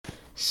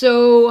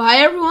So, hi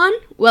everyone,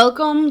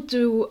 welcome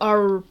to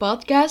our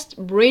podcast,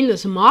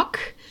 Brainless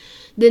Mock.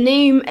 The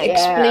name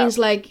explains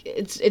like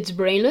it's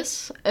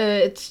brainless.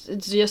 It's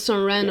just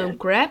some random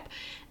crap.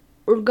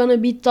 We're gonna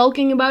be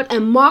talking about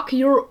and mock.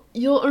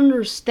 You'll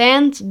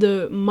understand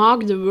the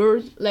mock the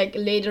word like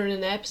later in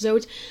the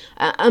episode.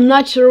 I'm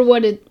not sure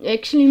what it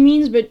actually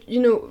means, but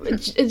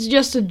it's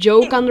just a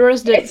joke under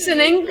us. That It's an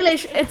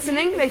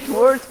English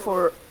word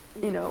for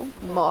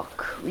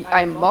mock.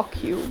 I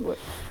mock you. But,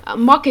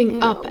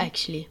 mocking up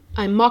actually.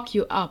 I mock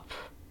you up.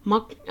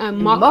 I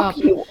mock up.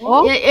 you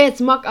up? Yeah,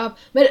 it's mock up.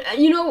 But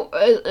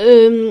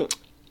that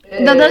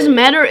doesn't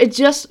matter. It's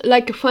just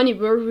like a funny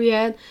word we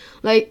had,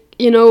 like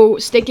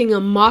sticking a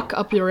mock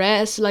up your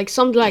ass, like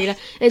something like that.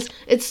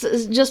 It's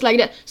just like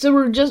that. So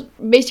we're just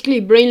basically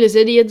brainless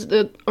idiots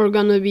that are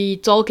gonna be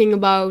talking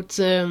about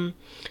random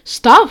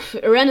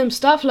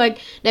stuff like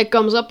that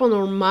comes up on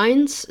our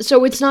minds.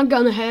 So it's not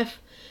gonna have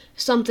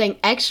something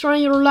extra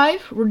in your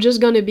life. We're just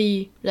gonna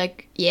be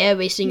like,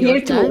 wasting your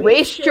Here time. to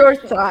waste your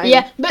time.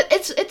 Yeah, but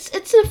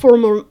it's a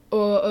form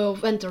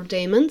of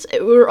entertainment.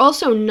 We're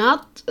also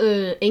not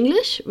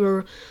English.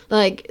 We're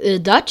like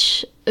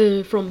Dutch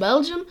from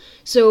Belgium.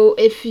 So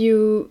if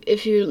you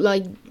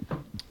like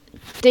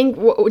think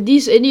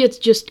these idiots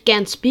just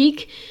can't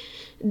speak,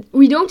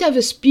 we don't have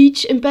a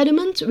speech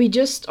impediment. We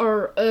just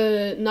are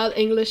not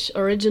English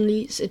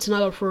originally. It's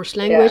not our first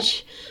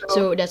language,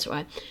 so that's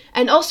why.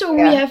 And also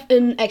we have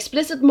an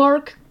explicit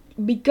mark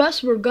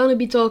because we're gonna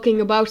be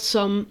talking about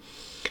some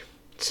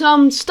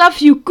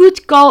stuff you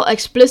could call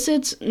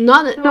explicit.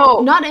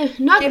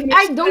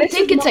 I don't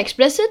think it's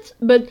explicit,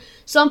 but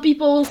some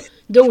people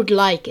don't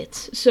like it.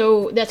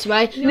 So that's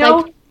why.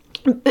 Like,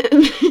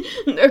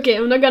 okay,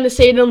 I'm not gonna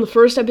say it on the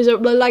first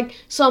episode, but like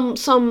some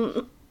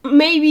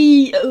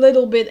maybe a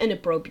little bit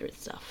inappropriate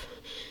stuff.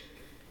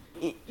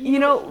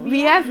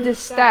 We have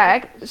this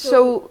tag,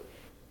 so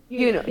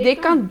they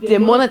can't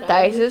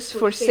demonetize us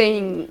for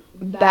saying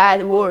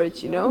bad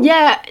words.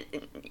 Yeah,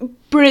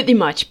 pretty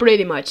much.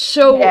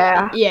 So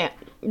Yeah.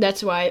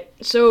 that's why.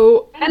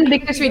 So And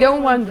because we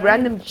don't want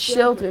random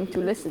children to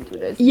listen to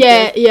this.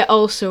 yeah.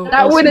 Also,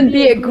 That wouldn't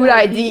be a good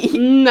idea.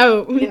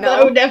 No,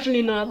 no,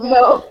 definitely not.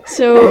 No.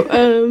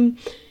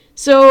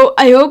 So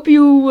I hope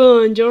you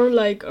will enjoy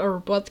like our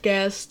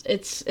podcast.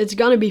 It's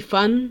gonna be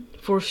fun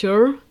for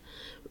sure.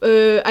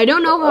 I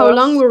don't know how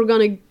long we're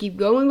gonna keep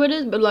going with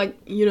it, but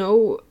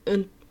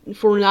and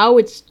for now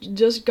it's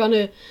just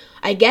gonna,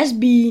 I guess,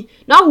 be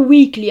not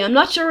weekly. I'm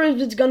not sure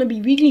if it's gonna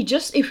be weekly.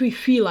 Just if we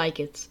feel like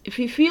it. If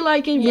we feel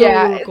like it,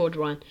 we'll record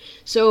one.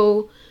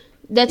 So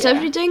that's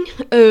everything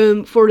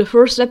for the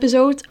first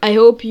episode. I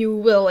hope you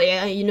will,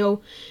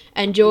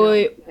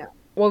 enjoy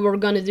what we're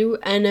gonna do,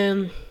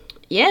 and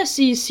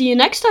see you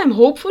next time.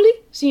 Hopefully,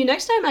 see you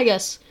next time. I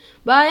guess.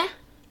 Bye.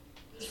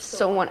 If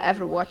someone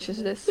ever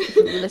watches this,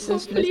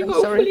 listens to this, I'm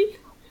sorry. Hopefully.